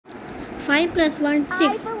5 plus 1, 6. I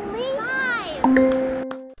believe 5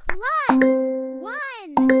 plus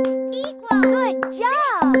 1 equals. Good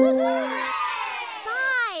job!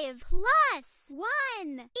 5 plus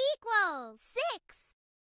 1 equals 6.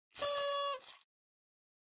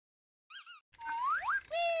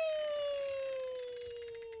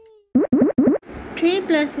 3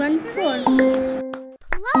 plus 1, 4. 3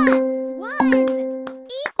 plus 1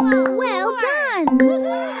 equals. Well 4. done!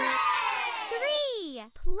 3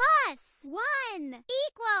 plus 1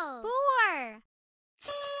 equals 4.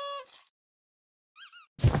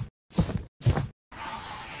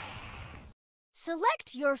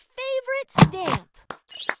 Select your favorite stamp.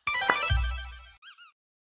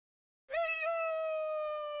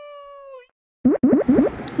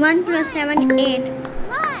 1 plus 7, 8.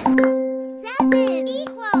 Plus 7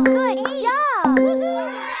 equals. Good 8. job!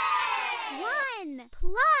 1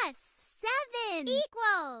 plus 7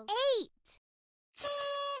 equals 8.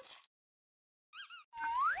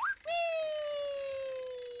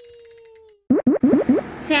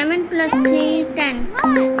 7 plus 3, 10.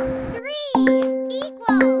 Plus 3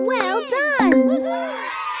 equals. Well 10. done!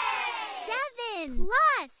 7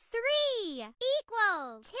 plus 3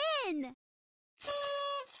 equals 10.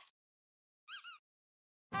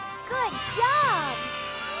 Good job!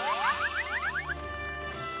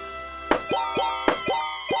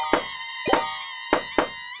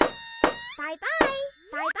 Bye-bye!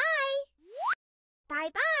 Bye-bye!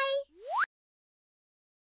 Bye-bye!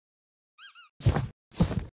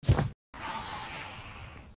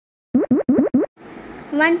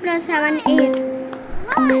 1 plus 7, 8.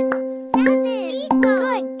 Plus 7 equals.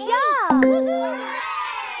 Good job!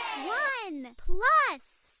 1 plus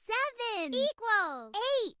 7 equals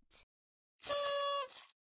 8.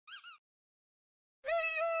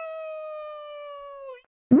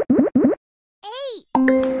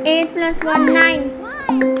 8 plus 1, 9.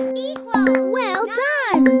 1 equals. Well 9.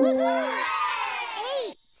 done!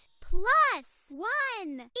 8 plus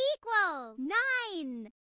 1 equals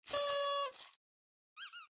 9.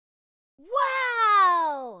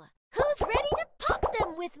 Wow! Who's ready to pop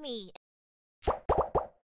them with me?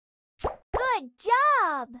 Good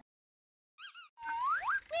job!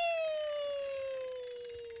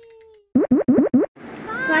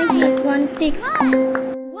 5 plus 1, 6. Plus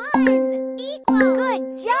 1 equals. Good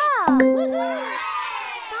job!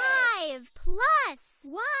 5 plus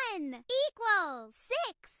 1 equals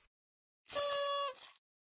 6.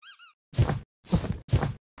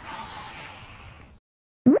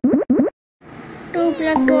 2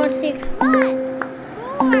 plus 4, 6. Plus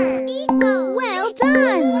 4 equals. Well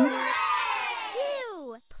done!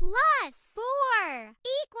 2 plus 4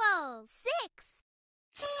 equals 6.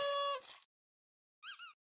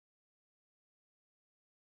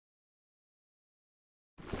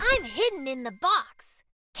 'I'm hidden in the box.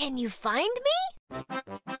 Can you find me?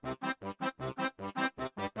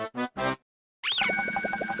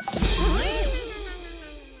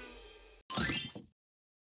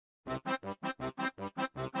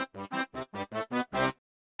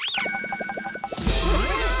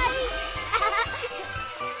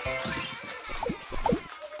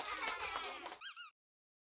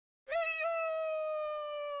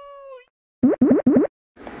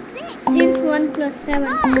 Six, 1 plus 7.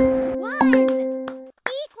 Plus 1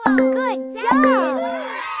 equals. Good job!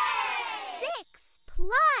 6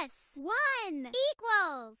 plus 1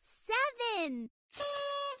 equals 7.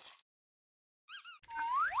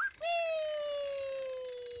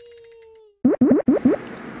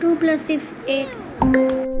 2 plus 6, 8.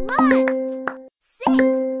 2 plus 6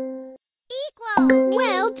 equals.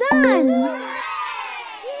 Well done!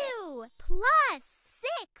 2 plus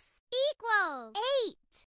 6 equals 8.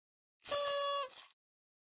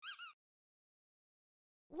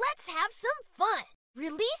 Let's have some fun.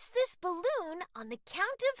 Release this balloon on the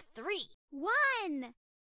count of 3. 1,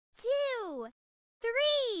 2,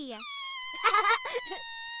 3.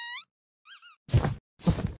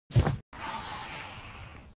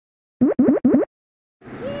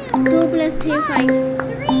 2 plus 3, 5.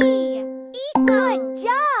 3 equals. Good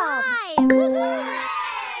job! 5.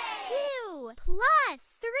 2 plus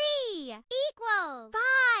 3 equals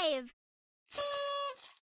 5.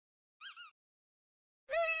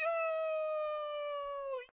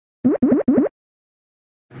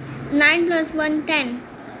 9 plus 1, 10.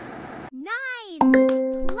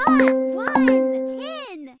 9 plus 1,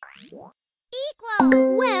 10 equals.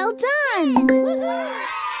 Well done!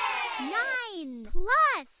 9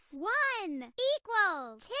 plus 1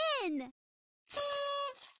 equals 10.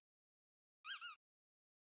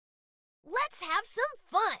 Let's have some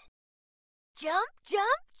fun. Jump,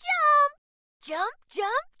 jump, jump. Jump,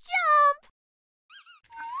 jump, jump.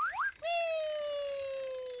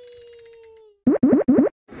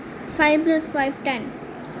 5 plus 5, 10.